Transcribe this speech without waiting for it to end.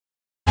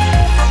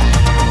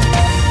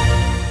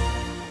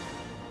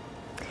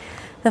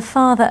The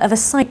father of a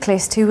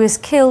cyclist who was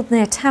killed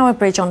near Tower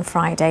Bridge on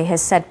Friday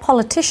has said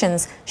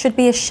politicians should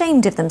be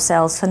ashamed of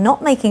themselves for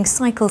not making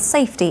cycle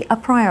safety a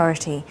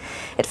priority.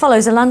 It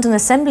follows a London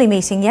Assembly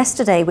meeting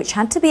yesterday which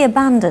had to be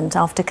abandoned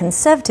after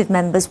Conservative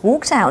members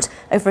walked out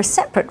over a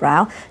separate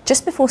row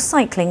just before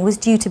cycling was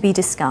due to be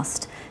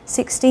discussed.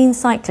 16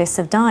 cyclists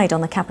have died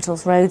on the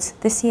capital's roads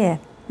this year.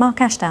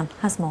 Mark Ashdown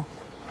has more.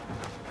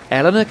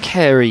 Ellie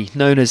Carey,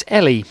 known as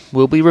Ellie,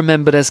 will be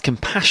remembered as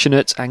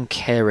compassionate and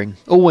caring,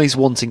 always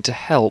wanting to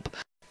help.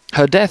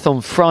 Her death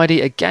on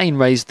Friday again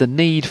raised the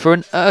need for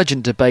an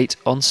urgent debate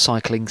on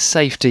cycling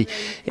safety.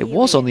 It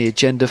was on the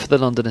agenda for the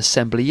London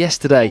Assembly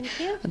yesterday,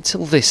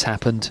 until this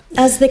happened.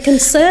 As the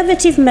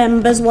Conservative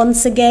members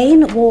once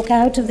again walk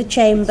out of the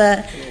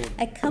chamber,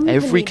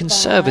 every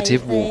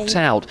Conservative walked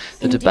out,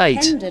 the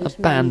debate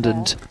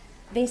abandoned.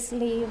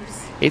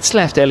 It's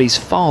left Ellie's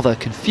father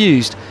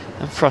confused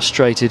and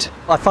frustrated.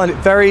 I find it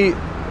very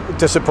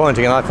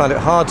disappointing, and I find it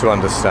hard to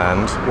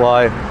understand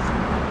why,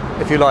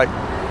 if you like,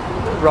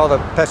 rather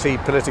petty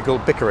political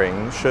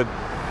bickering should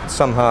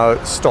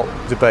somehow stop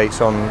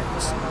debate on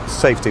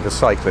safety for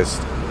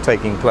cyclists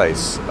taking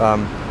place.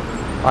 And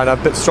I'm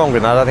a bit stronger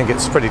than that. I think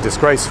it's pretty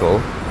disgraceful,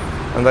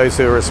 and those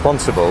who are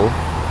responsible,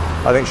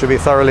 I think, should be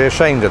thoroughly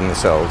ashamed of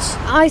themselves.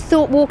 I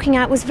thought walking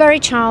out was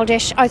very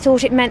childish. I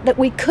thought it meant that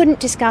we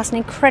couldn't discuss an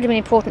incredibly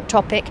important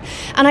topic,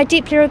 and I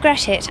deeply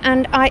regret it.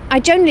 And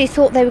I genuinely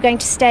thought they were going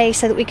to stay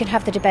so that we could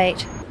have the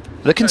debate.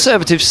 The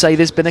Conservatives say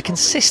there's been a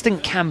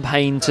consistent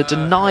campaign to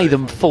deny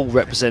them full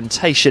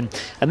representation,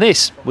 and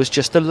this was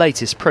just the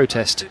latest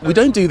protest. We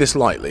don't do this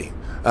lightly.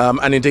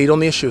 And indeed, on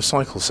the issue of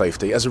cycle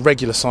safety, as a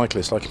regular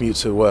cyclist, I commute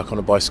to work on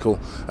a bicycle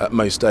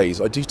most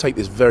days. I do take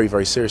this very,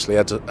 very seriously,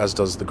 as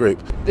does the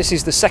group. This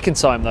is the second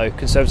time, though,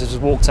 Conservatives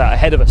have walked out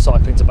ahead of a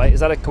cycling debate. Is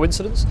that a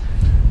coincidence?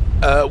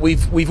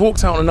 We've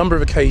walked out on a number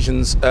of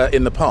occasions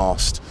in the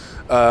past.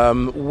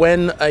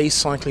 When a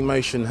cycling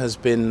motion has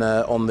been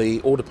on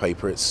the order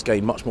paper, it's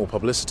gained much more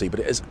publicity, but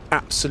it has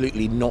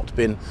absolutely not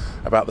been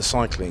about the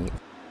cycling.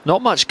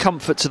 Not much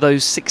comfort to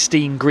those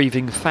 16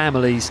 grieving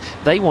families.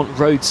 They want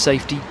road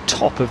safety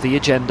top of the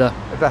agenda.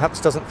 It perhaps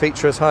doesn't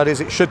feature as highly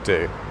as it should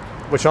do,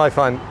 which I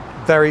find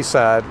very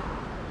sad,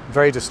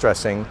 very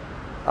distressing,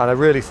 and I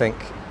really think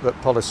that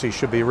policy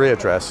should be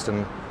readdressed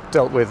and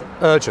dealt with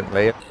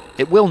urgently.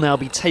 It will now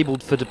be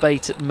tabled for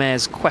debate at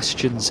Mayor's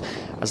Questions,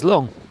 as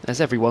long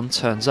as everyone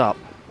turns up.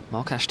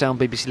 Mark Ashdown,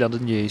 BBC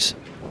London News.